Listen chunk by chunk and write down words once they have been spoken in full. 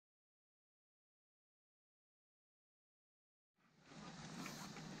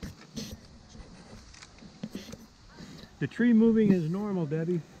The tree moving is normal,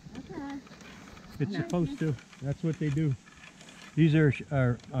 Debbie. Okay. It's supposed to. That's what they do. These are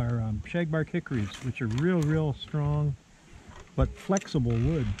shagbark hickories, which are real strong, but flexible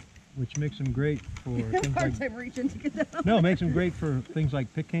wood, which makes them great for things like... time reaching to get that. No, it makes them great for things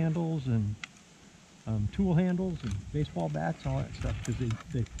like pick handles and tool handles and baseball bats, all that stuff, because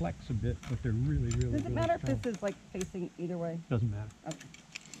they flex a bit, but they're really Does it matter strong. if this is like facing either way? Doesn't matter. Okay.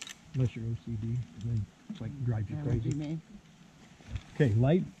 Unless you're OCD, and then it's like drives you crazy. Me. Okay,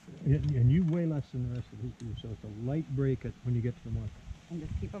 light, and you way less than the rest of these do, so it's a light break when you get to the mark. And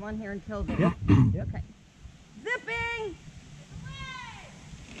just keep them on here until the... Yep. Yep. Okay. Zipping!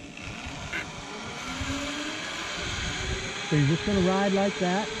 So you're just going to ride like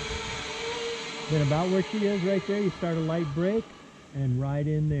that. Then about where she is right there, you start a light break and ride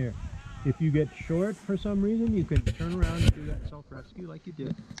in there. If you get short for some reason, you can turn around and do that self-rescue like you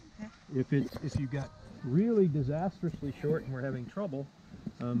did. Okay. If you got really disastrously short and we're having trouble,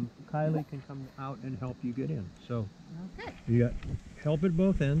 Kylie can come out and help you get in. So okay. You got help at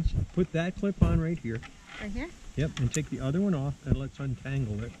both ends. Put that clip on right here. Right here? Yep, and take the other one off and let's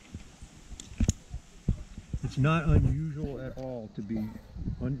untangle it. It's not unusual at all to be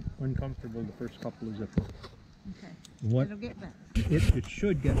uncomfortable the first couple of zippers. Okay. It'll get better. It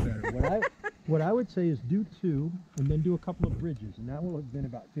should get better. What I would say is do 2 and then do a couple of bridges, and that will have been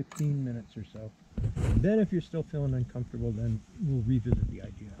about 15 minutes or so. And then if you're still feeling uncomfortable, then we'll revisit the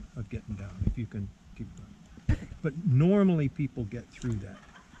idea of getting down if you can keep going. But normally people get through that.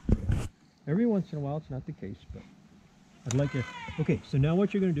 Every once in a while it's not the case, but I'd like to... Okay, so now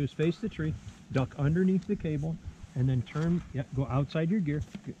what you're going to do is face the tree, duck underneath the cable, and then turn, go outside your gear.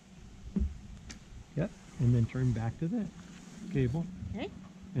 Yep, and then turn back to the cable. Okay.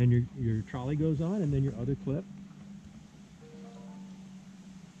 And your trolley goes on, and then your other clip.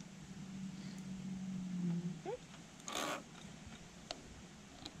 Okay.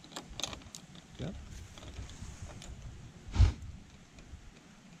 Yep.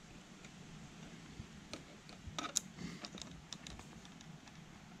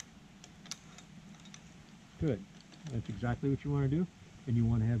 Good. That's exactly what you want to do. And you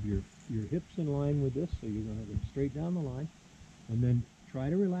want to have your hips in line with this, so you're going to have them straight down the line. And then try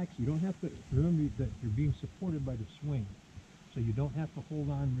to relax. You don't have to, remember that you're being supported by the swing. So you don't have to hold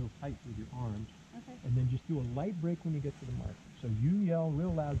on real tight with your arms. Okay. And then just do a light break when you get to the mark. So you yell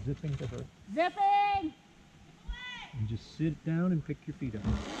real loud, zipping to her. Zipping! And just sit down and pick your feet up.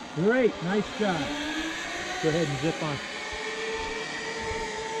 Great, nice job. Go ahead and zip on.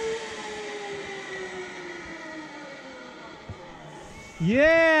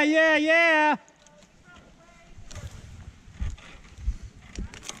 Yeah.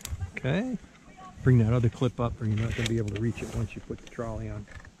 Okay. Bring that other clip up or you're not going to be able to reach it once you put the trolley on.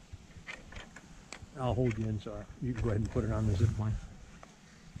 I'll hold you in so you can go ahead and put it on the zip line.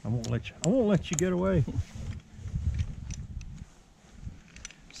 I won't let you get away.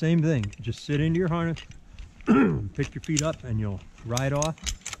 Same thing. Just sit into your harness, pick your feet up and you'll ride off,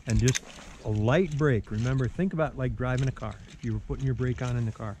 and just a light brake. Remember, think about like driving a car. If you were putting your brake on in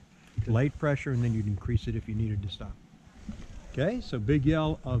the car, light pressure, and then you'd increase it if you needed to stop. Okay, so big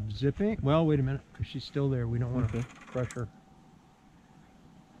yell of zipping. Well, wait a minute, because she's still there. We don't want to crush her.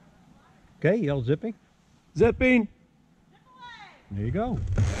 Okay, yell zipping. Zipping! There you go.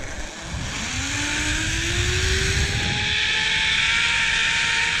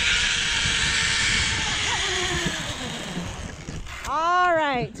 All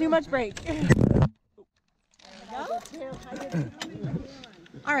right, too much brake.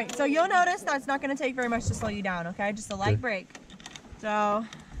 All right, so you'll notice that it's not going to take very much to slow you down, okay? Just a light brake. So,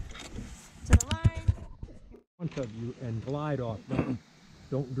 to the line. Front of you and glide off.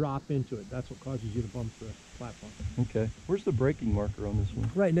 Don't drop into it. That's what causes you to bump the platform. Okay. Where's the braking marker on this one?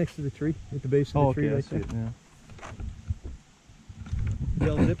 Right next to the tree, at the base of the tree. Okay, I right see there. it now.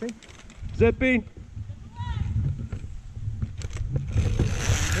 Yell zipping. Zipping!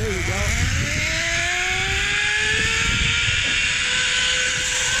 There you go.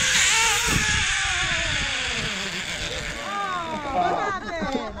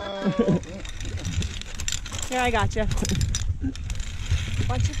 Here, I got you.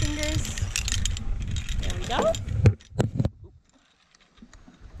 Watch your fingers. There we go.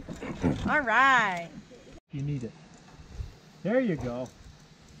 All right. You need it. There you go.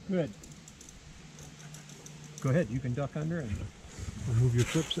 Good. Go ahead. You can duck under and we'll move your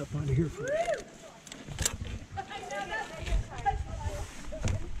clips up onto here for you.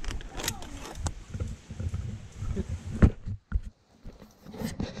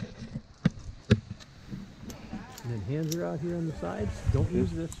 And then hands are out here on the sides. Don't use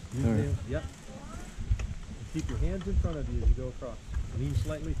this. Use them. Yep. Keep your hands in front of you as you go across. Lean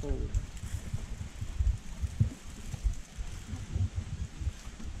slightly forward.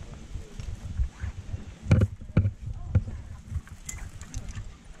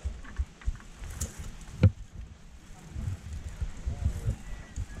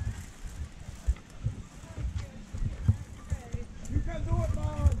 You can do it,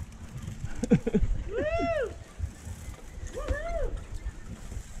 Mom! Woo! Woohoo!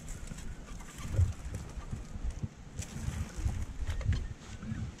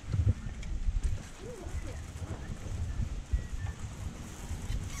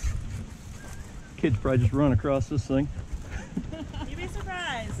 Kids probably just run across this thing. You'd be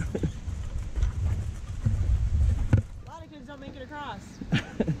surprised. A lot of kids don't make it across.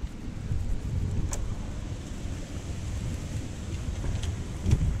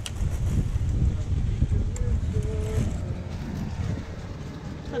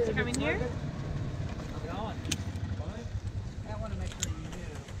 Clips are coming here. I want to make sure you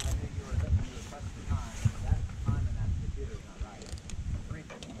knew. I knew you were pressing the time. That time in that computer is not right.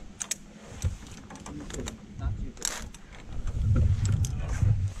 350. Not 250.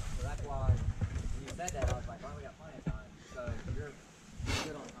 So that's why when you said that, I was like, oh, we got plenty of time. So you're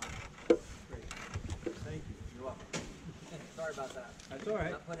good on time. Great. Thank you. You're welcome. Sorry about that. That's all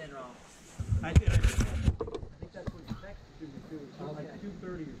right. Not put in wrong. I think that's what you texted to me too. It's like Okay.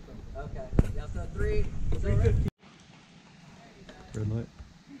 2:30 or something. Okay. Yeah, so 3:15. Red light.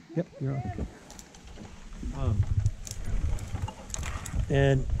 Yep, you're on.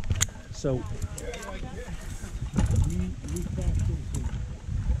 And so we factored in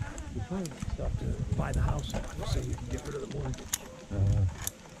the planning stuff to buy the house so you can get rid of the mortgage.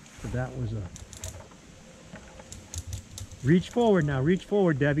 So that was a reach forward now. Reach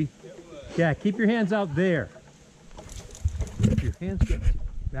forward, Debbie. Yeah, keep your hands out there. If your hands get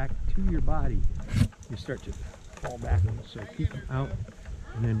back to your body, you start to fall back. So keep them out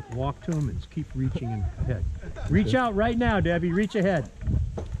and then walk to them and keep reaching ahead. Reach out right now, Debbie. Reach ahead.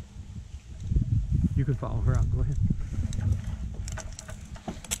 You can follow her out. Go ahead.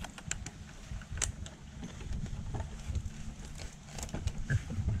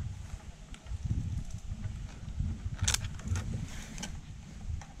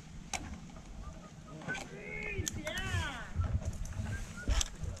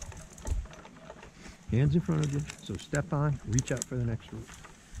 Hands in front of you, so step on, reach out for the next root.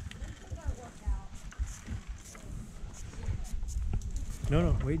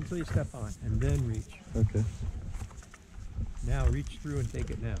 No, wait until you step on, and then reach. Okay. Now reach through and take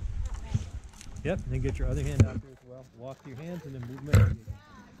it now. Yep, and then get your other hand out there as well. Walk your hands and then move them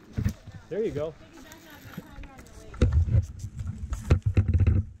again. There you go.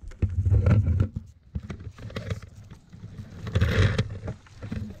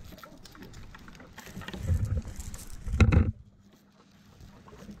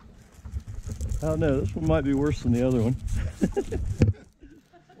 I don't know, this one might be worse than the other one.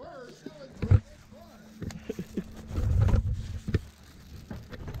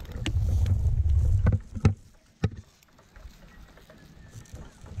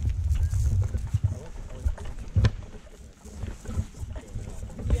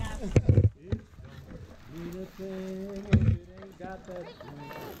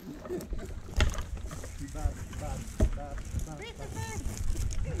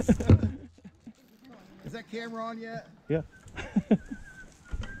 Is that camera on yet? Yeah.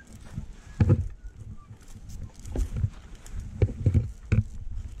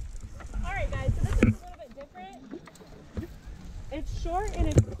 Alright guys, so this is a little bit different. It's short and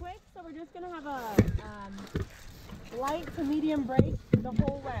it's quick, so we're just going to have a light to medium brake the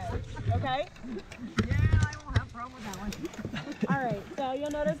whole way, okay? Yeah, I won't have a problem with that one. Alright, so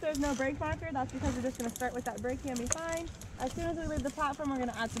you'll notice there's no brake marker. That's because we're just going to start with that braking and be fine. As soon as we leave the platform, we're going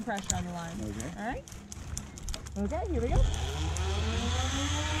to add some pressure on the line. Okay. Alright? Okay, here we go.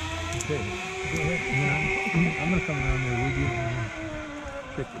 Okay, go ahead. And then I'm going to come around there with you and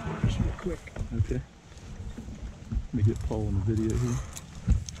check the brakes real quick. Okay. Let me get Paul on the video here.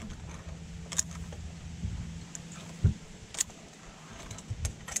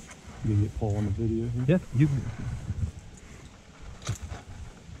 You can get Paul on the video here. Yeah, you can.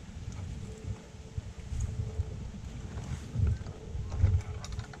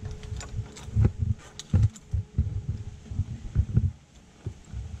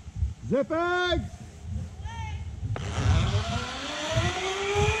 Zipping!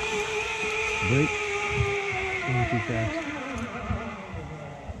 Brake. Going too fast.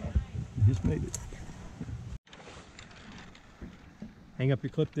 You just made it. Hang up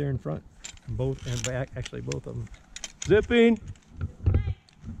your clip there in front. Both and back, actually both of them. Zipping!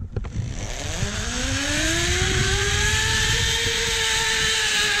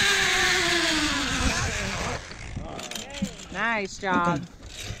 Nice job.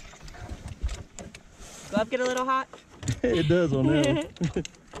 Glove get a little hot? It does on that one.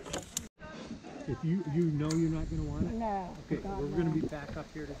 If you know you're not going to want it? No. Okay, God, we're no. going to be back up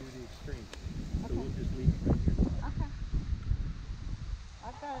here to do the extreme. So Okay. we'll just leave it right here.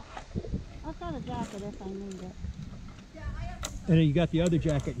 Okay. I've got a jacket if I need it. And then you got the other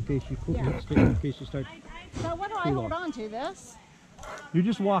jacket in case you in case you start. So what do I hold on to? This? You're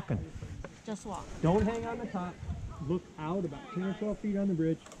just walking. Just walk. Don't hang on the top. Look out about 10 or 12 feet on the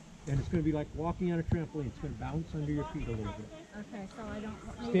bridge, and it's going to be like walking on a trampoline. It's going to bounce under your feet a little bit. Okay, so I don't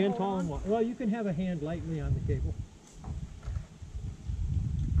need to Stand hold tall on? and walk. Well, you can have a hand lightly on the cable.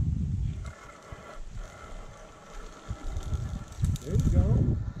 There you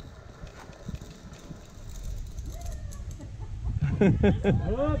go.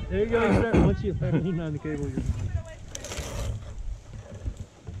 Oh, there you go. You start, once you start leaning on the cable, you're fine.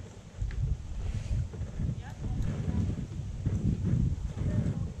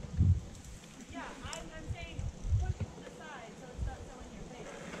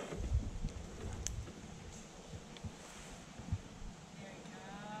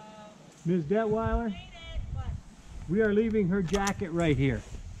 Ms. Detweiler, we are leaving her jacket right here.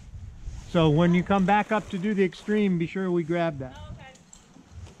 So when you come back up to do the extreme, be sure we grab that. Oh, okay.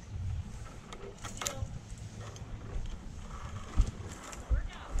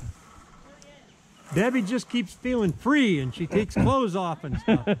 Debbie just keeps feeling free and she takes clothes off and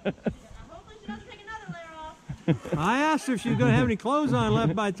stuff. Hopefully she doesn't take another layer off. I asked her if she was going to have any clothes on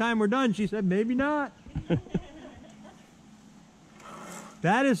left by the time we're done. She said, maybe not.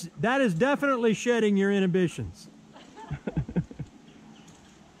 That is definitely shedding your inhibitions.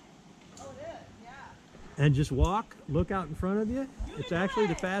 And just walk, look out in front of you. It's actually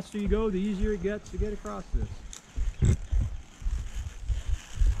the faster you go, the easier it gets to get across this.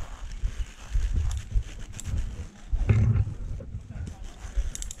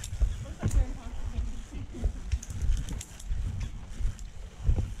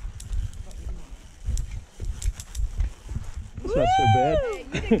 It's not so bad. Hey,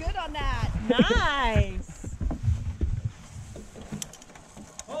 you did good on that. Nice.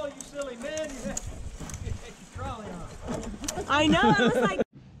 Oh, you silly man, you had your trolley on. I know, I was like...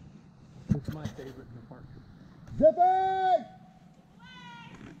 It's my favorite in the park. Zipping!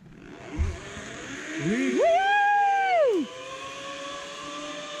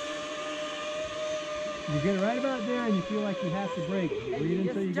 You get right about there and you feel like you have to brake. Wait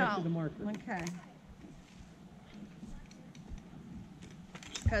until you get to the marker. Okay.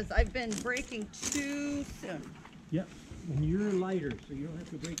 Because I've been braking too soon. Yep, and you're lighter, so you don't have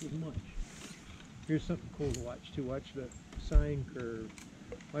to brake as much. Here's something cool to watch too. Watch the sine curve.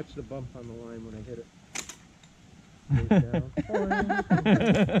 Watch the bump on the line when I hit it. Goes down. So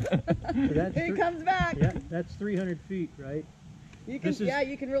that's Here he comes back. Yeah, that's 300 feet, right? You can, This is- yeah,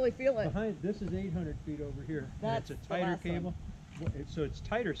 you can really feel it. Behind this is 800 feet over here. And That's it's a the tighter last one. cable. So it's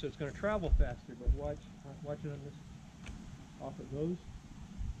tighter, so it's going to travel faster. But watch it on this. Off it goes.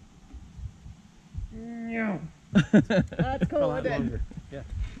 That's A cool, lot isn't it? longer. Yeah.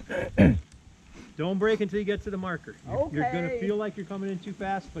 Don't brake until you get to the marker. You're going to Okay. feel like you're coming in too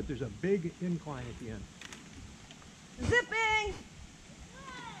fast, but there's a big incline at the end. Zipping!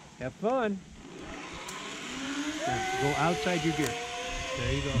 Have fun. Yeah, go outside your gear.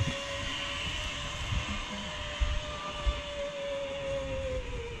 There you go.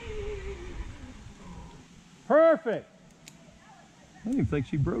 Perfect. I didn't even think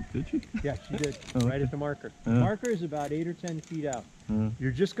she broke, did she? Yeah, she did. Oh, Right okay. at the marker. The Yeah. marker is about 8 or 10 feet out.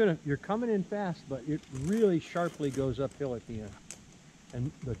 You're coming in fast, but it really sharply goes uphill at the end.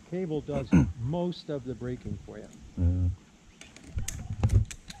 And the cable does most of the braking for you.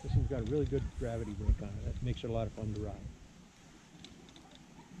 This one's got a really good gravity brake on it. That makes it a lot of fun to ride.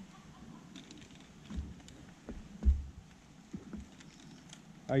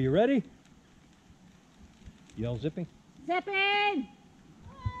 Are you ready? Yell zipping. Zipping!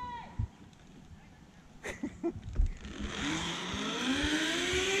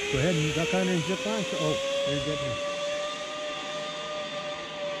 Go ahead and duck under and zip on. Oh, you're getting.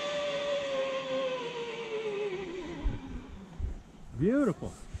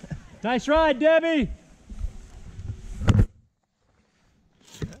 Beautiful. Nice ride, Debbie.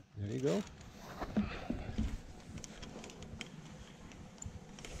 There you go.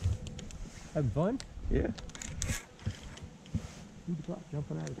 Having fun? Yeah. Who'd have thought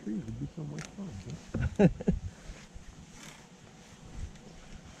jumping out of trees would be so much fun? Huh?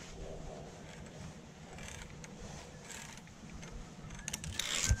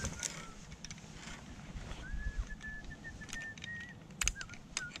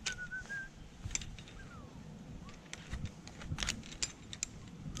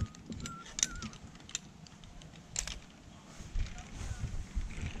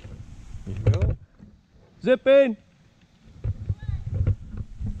 Zipping!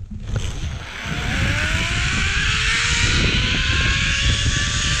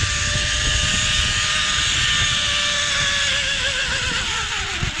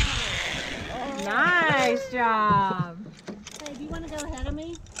 Nice job. Hey, do you want to go ahead of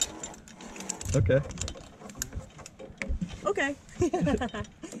me? Okay. Okay.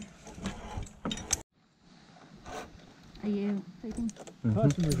 Are you taking?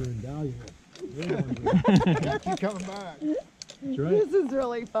 Customers are invaluable. They don't want to Keep coming back. That's right. This is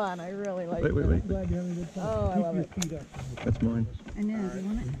really fun. I really like Wait, wait, this. wait. Glad you're having a good time. Oh, I Keep love your it. feet up. That's mine. I know. Do you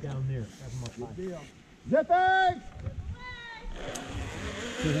want it? Down there. Have them up high. Zipping!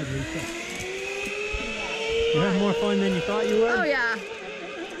 Go ahead, Lisa. You had more fun than you thought you would? Oh yeah.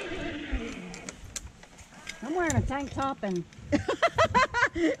 I'm wearing a tank top and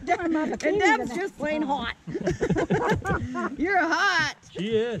And Deb's just plain hot. You're hot. She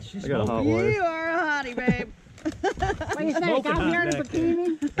is. She's I got a hot You wife. are a hottie, babe. what do you think? Smoking I'm here in a hot back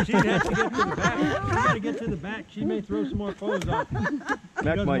bikini. She has to get to the back. She got to get to the back. She may throw some more clothes off. She Mac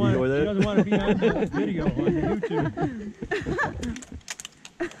doesn't might wanna- enjoy She doesn't that. want to be on the video on YouTube.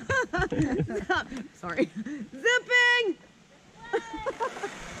 Sorry. Zipping!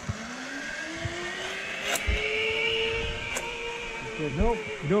 She said, nope.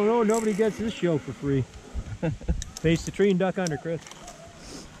 No, nobody gets this show for free. Face the tree and duck under, Chris.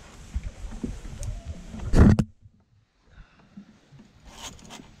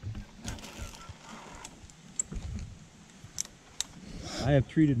 I have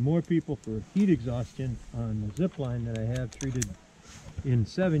treated more people for heat exhaustion on the zip line than I have treated in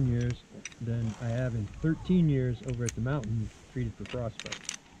 7 years than I have in 13 years over at the mountain treated for frostbite.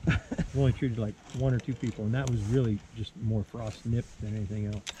 I've only treated like 1 or 2 people, and that was really just more frost nip than anything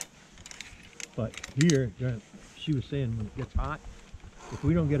else. But here, she was saying when it gets hot, if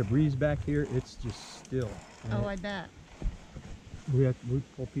we don't get a breeze back here, it's just still. And Oh, I bet. we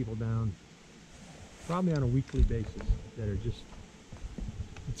pull people down probably on a weekly basis that are just,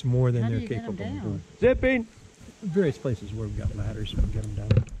 it's more than How do they're you get 'em capable of down? doing. Zipping! Various places where we've got ladders, we can get them down.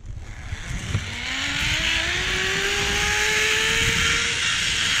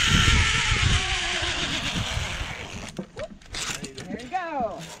 There you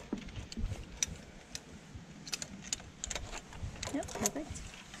go. Yep, perfect.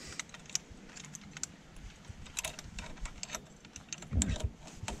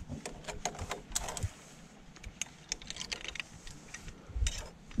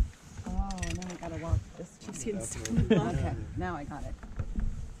 Oh, now I gotta walk this. She's getting started. Okay, now I got it.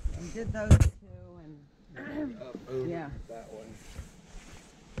 We did those two and Up over Yeah. that one.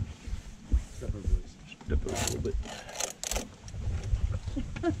 Step over a little bit.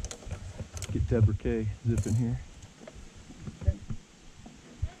 Get Deborah K. zipping here.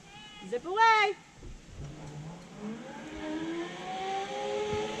 Zip away.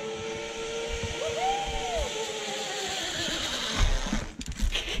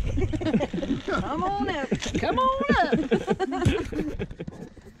 come on up. Come on up. There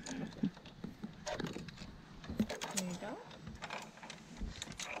you go.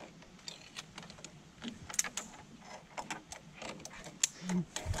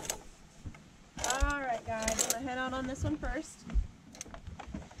 All right, guys. I'm gonna head out on this one first.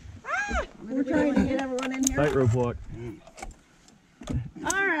 We're trying to get everyone in here. Tightrope walk.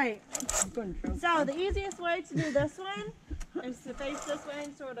 All right. So the easiest way to do this one is to face this way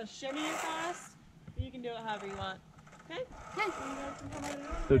and sort of shimmy across. You can do it however you want. Okay?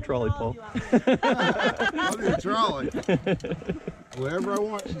 Do a trolley pole. I'll do a trolley. Wherever I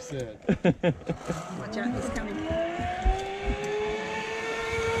want, she said. Watch out, he's coming.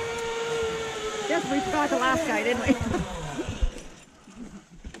 Yes, we forgot the last guy, didn't we?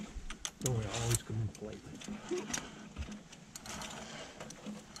 Don't we always come in politely?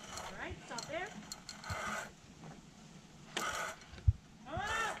 All right, stop there. Come on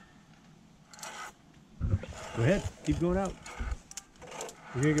out. Go ahead, keep going out.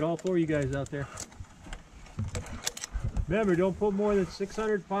 We're gonna get all 4 of you guys out there. Remember, don't put more than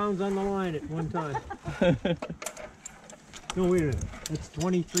 600 pounds on the line at one time. No, wait a minute. That's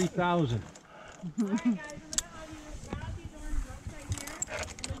 23,000. All right, guys. I'm gonna have you grab these orange ropes right here, and then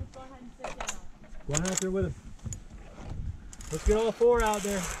just go ahead and sit down. Go on out there with him. Let's get all 4 out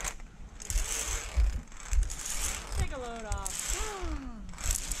there. Take a load off.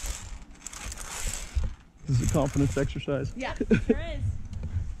 This is a confidence exercise. Yeah. Sure is.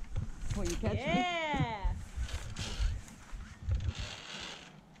 Will you catch me? Yeah.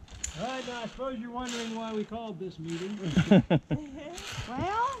 All right, now I suppose you're wondering why we called this meeting.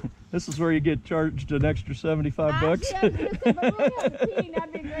 Well, This is where you get charged an extra 75 bucks. Actually, I was gonna say, but we have a meeting,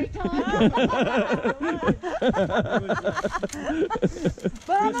 that'd be a great time.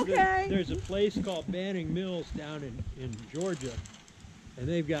 But I'm okay. There's a place called Banning Mills down in Georgia, and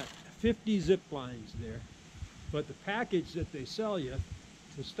they've got 50 zip lines there. But the package that they sell you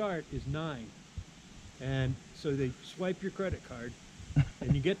to start is 9. And so they swipe your credit card,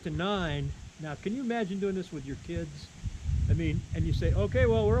 and you get to 9. Now, can you imagine doing this with your kids? I mean, and you say, okay,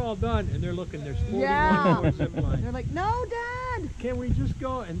 well, we're all done, and they're looking, there's 41 more zip lines. They're like, no, Dad. Can we just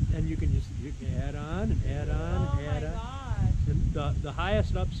go? And you can add on and add on Oh and my add on. gosh. And the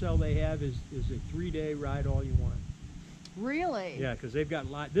highest upsell they have is a 3-day ride all you want. Really? Yeah, because they've got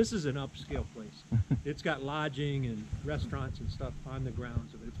this is an upscale place. It's got lodging and restaurants and stuff on the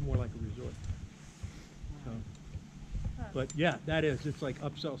grounds of it. It's more like a resort. So, but yeah, that is. It's like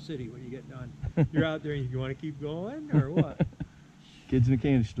upsell city when you get done. You're out there and you want to keep going or what? Kids in a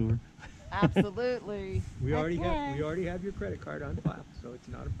candy store. Absolutely. We already have your credit card on file, so it's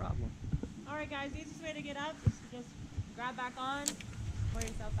not a problem. All right, guys. Easiest way to get up is to just grab back on, pull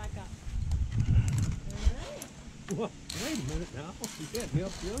yourself back up. All right. Well, wait a minute now. You can't be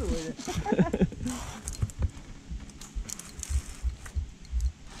up the other way there.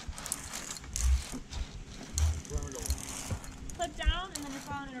 Flip down, and then you're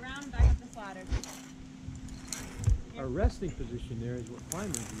following it around and back up the ladder. Our resting position there is what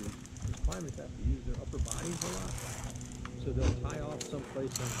climbers use. Because climbers have to use their upper bodies a lot. So they'll tie off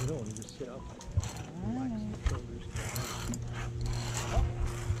someplace on the hill and just sit up like that. Relax the shoulders.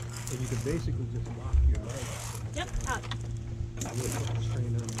 And you can basically just lock your legs. Yep, up. Strain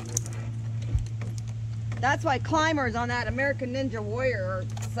on the leg. That's why climbers on that American Ninja Warrior are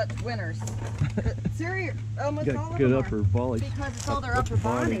such winners. Serious, almost all Got of good them upper are. body. Because it's all their upper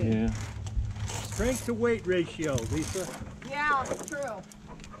body. Yeah. Strength to weight ratio, Lisa, Yeah, it's true.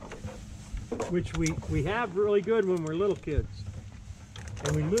 which we have really good when we're little kids.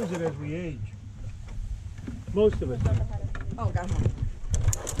 And we lose it as we age. Most of us do. Oh, God.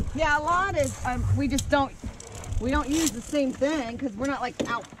 Yeah, a lot is, we just don't use the same thing because we're not like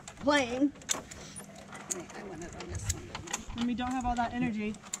out playing. I want it on this one. And we don't have all that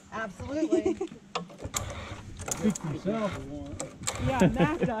energy. Absolutely. Speak for yourself. Yeah,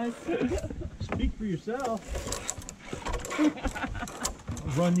 Mac does. Speak for yourself.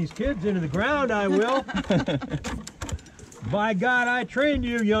 I'll run these kids into the ground, I will. By God, I trained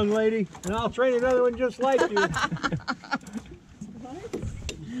you, young lady, and I'll train another one just like you.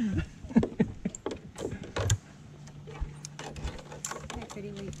 Hey,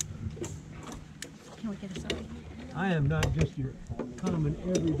 pretty wait. Can we get a selfie? I am not just your common,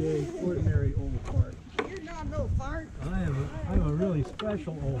 everyday, ordinary old fart. You're not no fart. I'm a really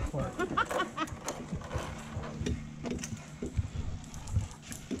special old fart.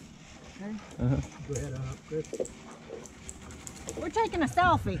 Go ahead on up, Chris. We're taking a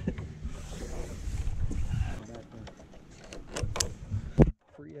selfie.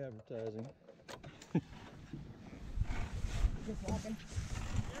 Free advertising.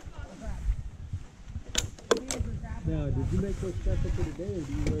 Now, did you make those special for today, or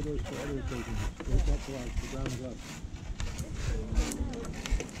do you wear those for other occasions? That's like the ground's up.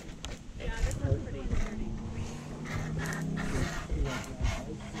 Yeah, this one's pretty dirty.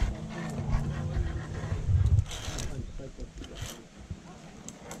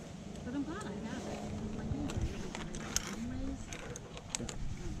 But I'm glad I have it. My hands are really dirty anyways.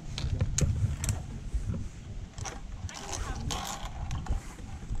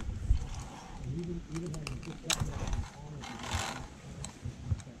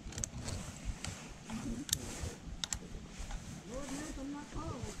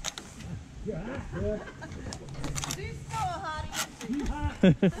 She's still a hottie.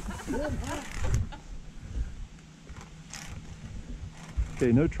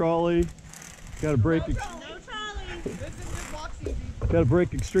 Okay, no trolley. Got to brake. No trolley. This is just walks easy. Got to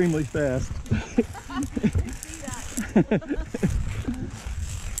brake extremely fast.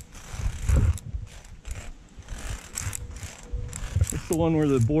 It's the one where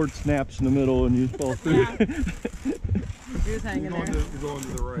the board snaps in the middle and you fall through. Yeah. You're hanging there. You're going to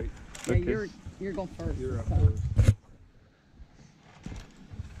the right. Yeah, Okay. you're going first. You're up so. first.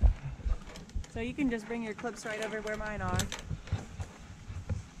 So you can just bring your clips right over where mine are.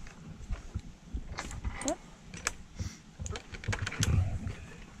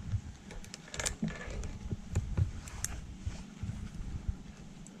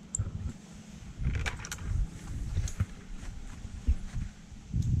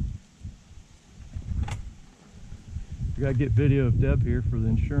 We gotta get video of Deb here for the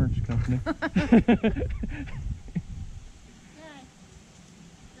insurance company. Yeah.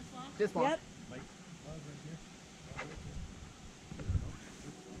 Just walk This one. Yep.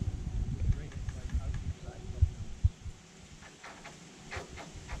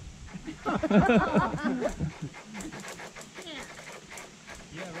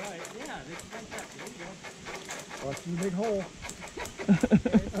 Yeah, right. Yeah, this is like that. There you go. Busting a big hole.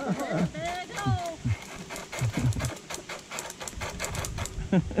 Big hole.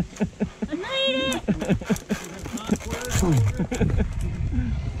 I made it.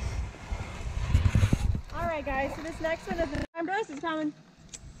 All right, guys. So this next one is the time dose is coming.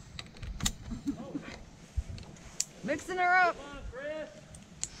 Mixing her up.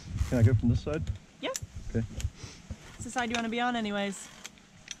 Can I go from this side? Yeah. Okay. It's the side you want to be on, anyways.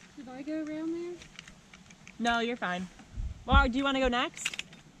 Should I go around there? No, you're fine. Well, do you want to go next?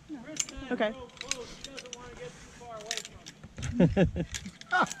 No. Okay.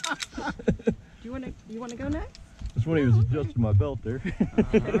 Do you want to go next? That's when he was adjusting my belt there.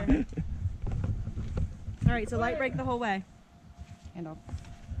 All right. So light break the whole way. And I'll.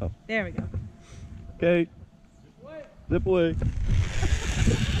 There we go. Okay. Zip away.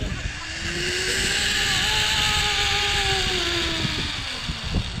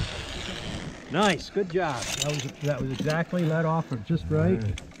 Nice, good job. That was exactly let off of just right.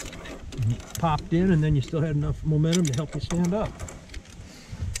 You popped in, and then you still had enough momentum to help you stand up.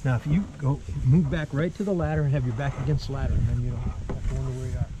 Now, if you go move back right to the ladder and have your back against the ladder, and then you don't have to wonder where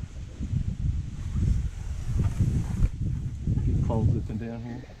you are. Paul's zipping down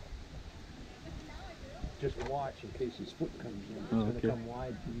here. Just watch in case his foot comes in. It's Oh, going to okay. come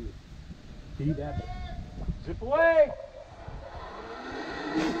wide for you. See that? Zip away!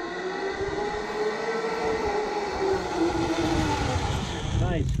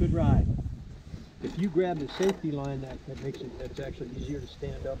 Nice, good ride. If you grab the safety line, that makes it, that's actually easier to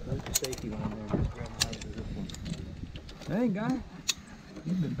stand up with the safety line there. Just grab the line for this one. Hey, guy,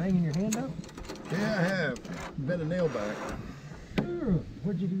 you've been banging your hand up? Yeah, I have. Been a nail back. Sure.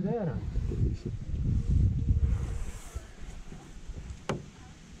 Where'd you do that on?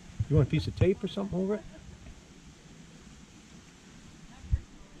 You want a piece of tape or something over it?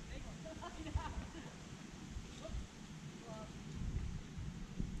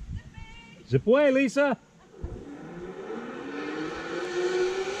 Zip away, Lisa!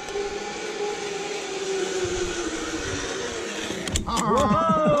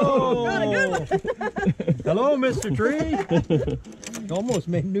 Whoa! Hello, Mr. Tree! You almost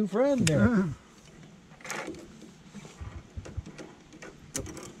made a new friend there.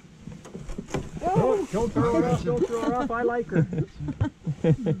 Don't throw her off, don't throw her off, I like her.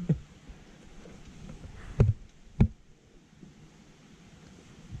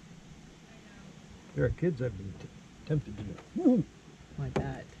 There are kids I've been tempted to do. Like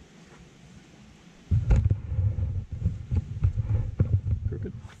that.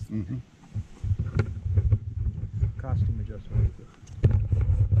 Crooked. Mm-hmm. Costume adjustment.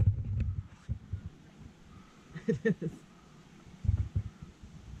 It is.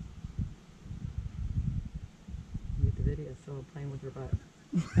 You get the video of someone playing with her butt.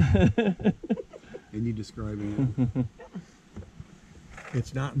 And you describing it.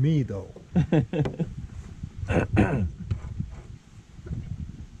 It's not me, though.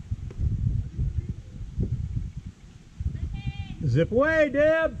 Zip away,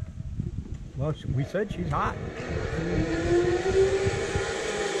 Deb! Well, we said she's hot.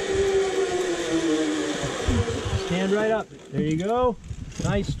 Stand right up. There you go.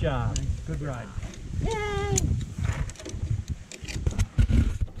 Nice job. Good ride. Yay!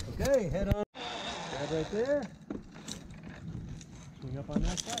 Okay, head on. Grab right there. Swing up on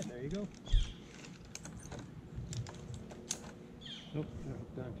that side. There you go. Nope, not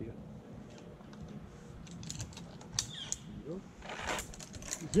hooked onto you. There you go.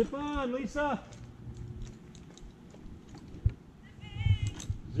 Zip on, Lisa.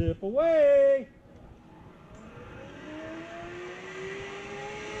 Zip away.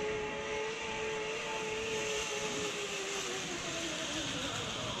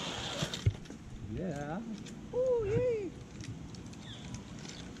 Yeah. Ooh, yay!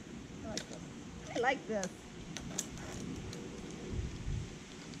 I like this. I like this.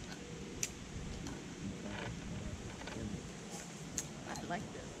 I like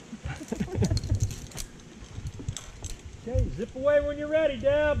this. Okay, zip away when you're ready,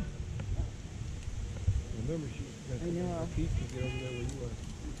 Deb. Remember, she's got I know. Pete to get over there where you are.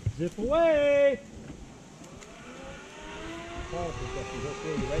 Zip away. Paul will pick up you. He'll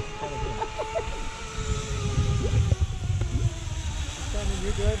throw you right in front of him. Coming,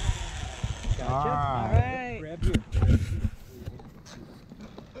 you're good. Gotcha. All All right. right. Grab here.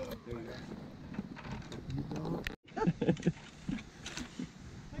 There you go.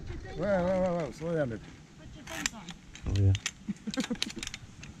 Whoa. Slow down there. Oh yeah.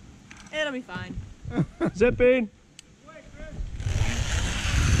 It'll be fine. Zipping.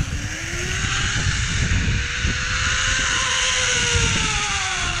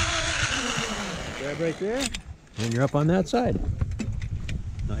 Grab right there, and you're up on that side.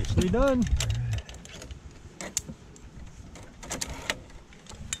 Nicely done.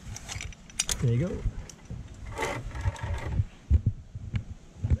 There you go.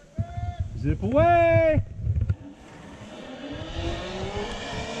 Zip away.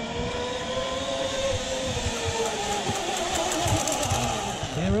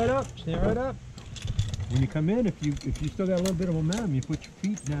 Stand right up. Stand right up. When you come in, if you still got a little bit of momentum, you put your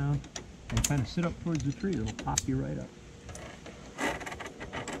feet down and kind of sit up towards the tree. It'll pop you right up.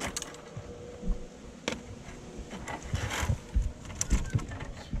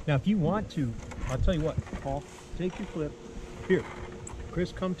 Now, if you want to, I'll tell you what, Paul, take your clip. Here,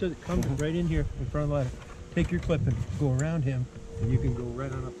 Chris, come right in here in front of the ladder. Take your clip and go around him, and you can go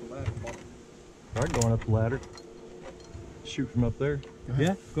right on up the ladder, Paul. Start going up the ladder. Shoot from up there.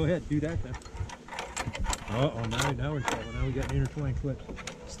 Yeah, go ahead, do that then. Uh-oh, now we're in trouble. Now we got intertwined clips.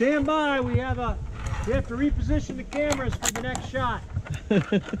 Stand by, we have to reposition the cameras for the next shot.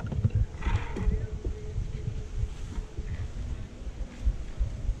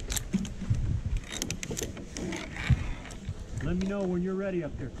 Let me know when you're ready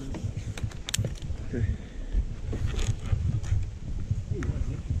up there, Chris. Okay.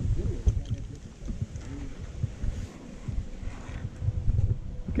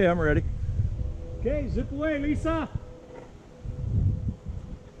 Okay, I'm ready. Okay, zip away, Lisa.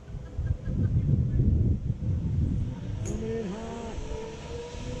 Come in hot.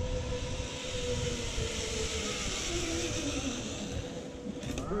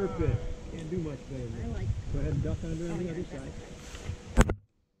 Perfect. Can't do much better than that. I like Go ahead and duck under on the other side.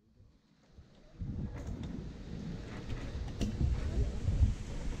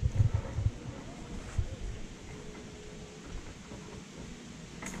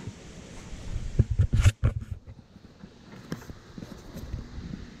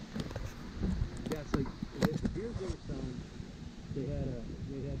 Yeah, it's like the beers they were selling, they had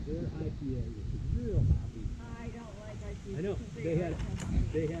their IPA, which is real hoppy. I don't like IPA. I know they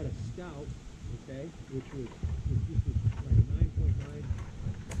had a stout, okay, which was like a 9.9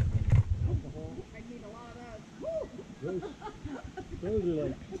 alcohol. I need a lot of Those are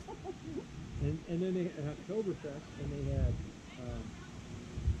like, and then they had Oktoberfest, and they had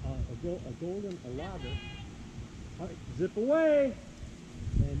a golden lager. All right, zip away,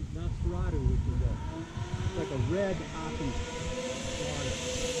 and Nosferatu, which is like a red hoppy lager.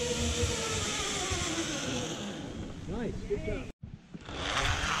 Nice, good job.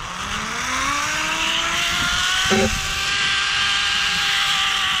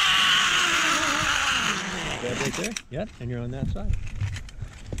 Grab right there. Yep, and you're on that side.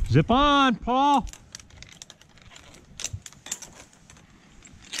 Zip on, Paul.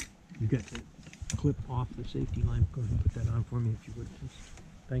 You got the clip off the safety line. Go ahead and put that on for me if you would, please.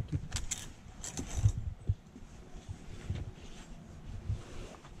 Thank you.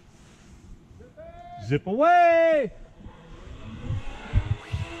 Zip away.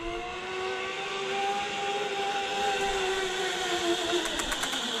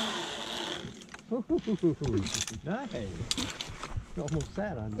 Nice. You almost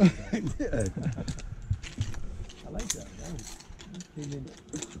sat on me. I did. I like that. That came in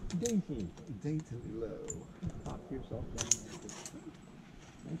daintily. Daintily low. Pop yourself down.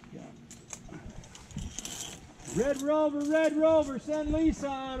 Nice job. Red Rover, send Lisa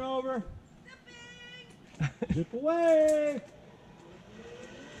on over. Zip away.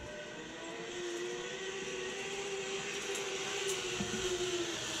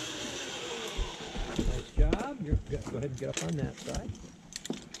 Nice job. You're good. Go ahead and get up on that side.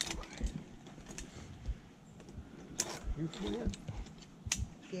 You're good.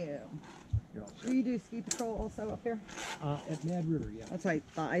 Yeah. You're all set. Do you do ski patrol also up here? At Mad River, yeah. That's what I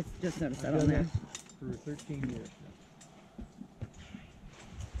thought. I just noticed that I've on done there. that for 13 years now.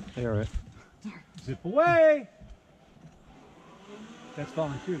 Hey, all right. Zip away! That's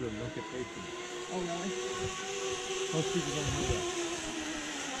volunteer though, you don't get paid for it. Oh, really? Most people don't do that.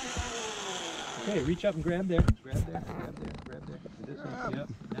 Okay, reach up and grab there. Grab there, grab there, grab there. This one, yep.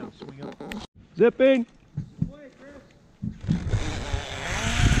 Now swing up. Zipping. Away, Chris.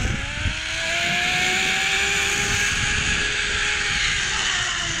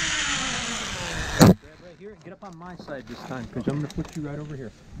 Grab right here and get up on my side this time, because I'm going to put you right over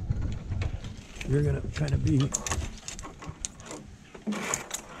here. You're going to kind of be...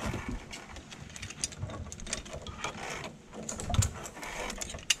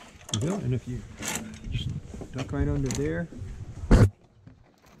 do. And if you just duck right under there,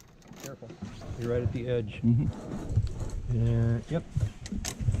 careful, you're right at the edge. And yep.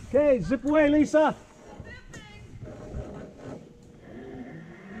 Okay, zip away, Lisa.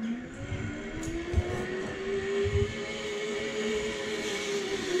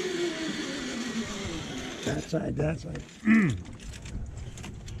 That side, that side.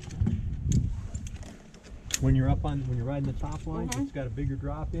 When you're riding the top line, it's got a bigger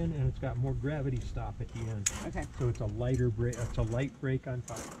drop in and it's got more gravity stop at the end. Okay. So it's a lighter brake, it's a light brake on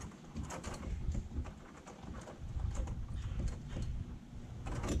top.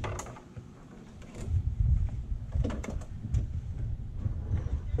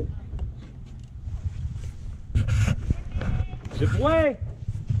 Zip away!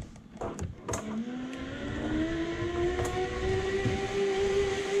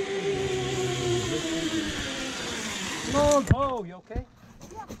 Long. Oh, you okay?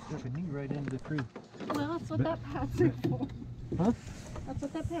 Yeah. Took a knee right into the tree. Well, that's what that pad's is for. Huh? That's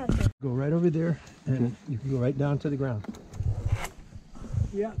what that pad's is. Go right over there, and you can go right down to the ground.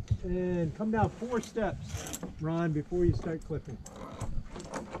 Yeah, and come down 4 steps, Ron, before you start clipping.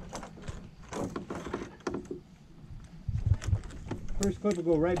 First clip will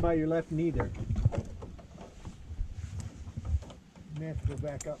go right by your left knee there. You may have to go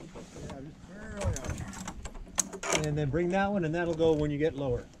back up. Yeah, just barely up. And then bring that one, and that'll go when you get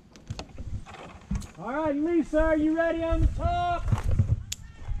lower. All right, Lisa, are you ready on the top?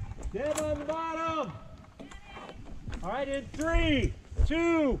 Deb on the bottom. All right, in 3,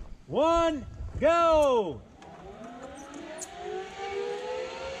 2, 1, go!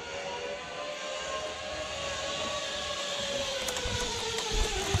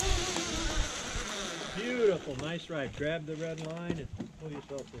 Beautiful, nice ride. Grab the red line and pull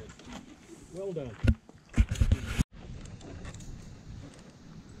yourself in. Well done.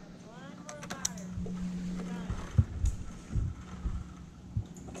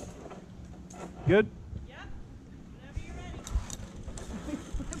 Good? Yep. Whenever you're ready.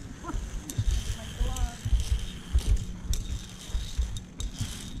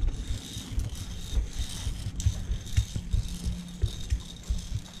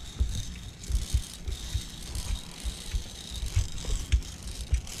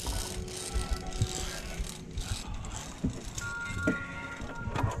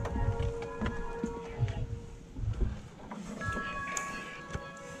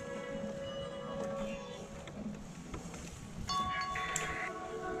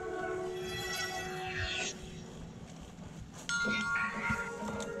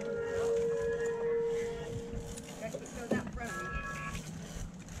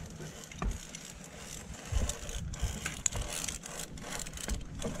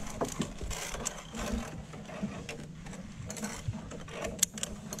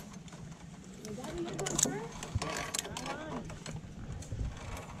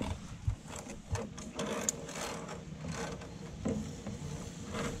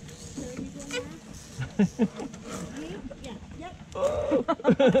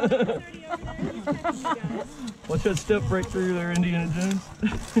 Watch that step break through there, Indiana Jones.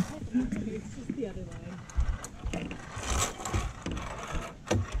 It's just the other line.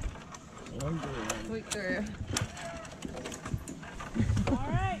 Sweep through. All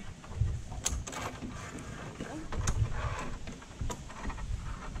right.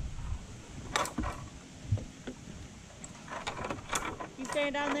 You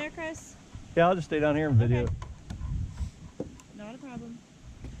staying down there, Chris? Yeah, I'll just stay down here and video. Okay. Not a problem.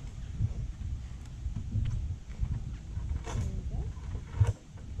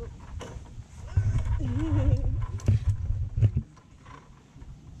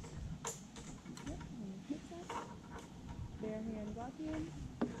 Bare hand walking.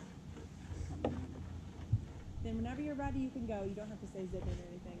 Then whenever you're ready, you can go. You don't have to say zipping or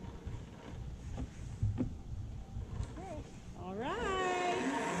anything. All right.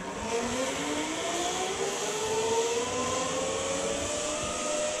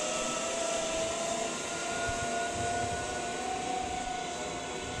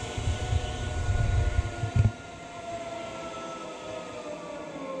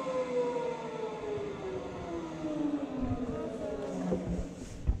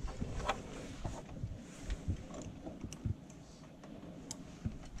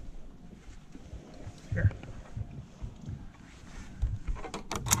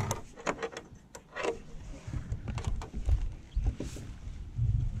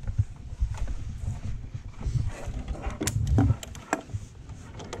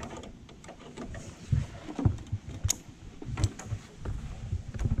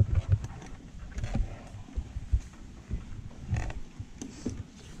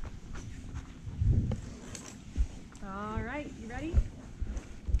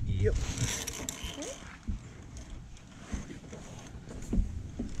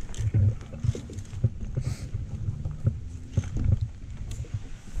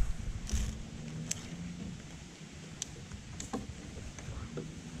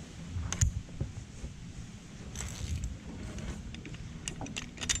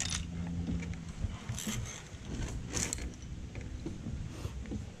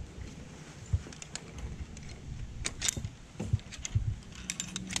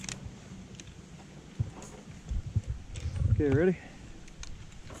 Okay, ready?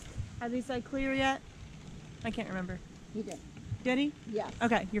 Has he said clear yet? I can't remember. He did. Did he? Yes.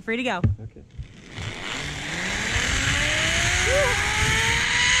 Okay, you're free to go. Okay.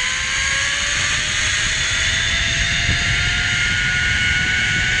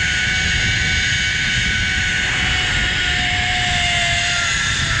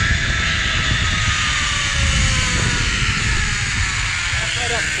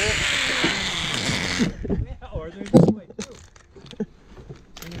 Yeah, or there's this way too.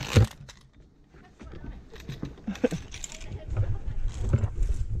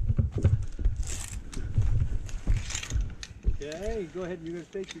 Okay, go ahead. You're going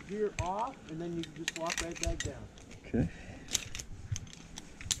to take your gear off, and then you can just walk right back down. Okay.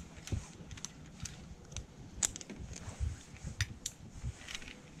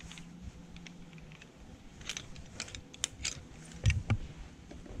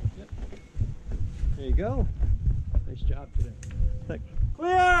 There you go. Nice job today. Thanks.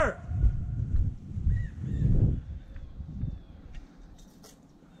 Clear!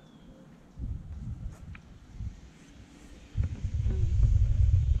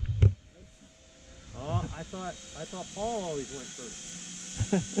 Oh, I thought Paul always went first.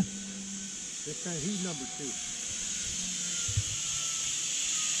 This time he's number 2.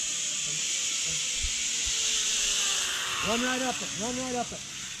 Run right up it. Run right up it.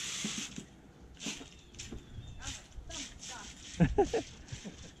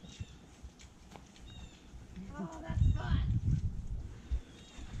 Oh, that's fun.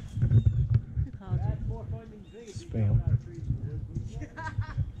 That's more fun than you think. if you Spam. jump out of trees and woods.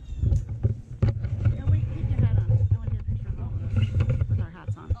 Yeah, wait, keep your hat on. I want to get a picture of all of us with our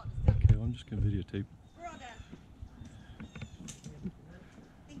hats on. Okay, well, I'm just gonna videotape. We're all done.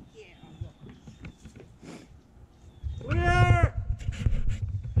 Thank you. Clear!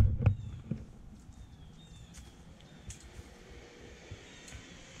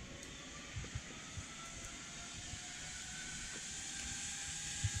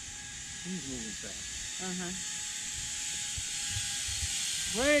 He's moving fast. Uh-huh.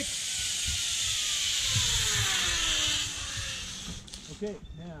 Break! Okay,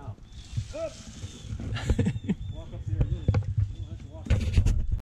 now, up!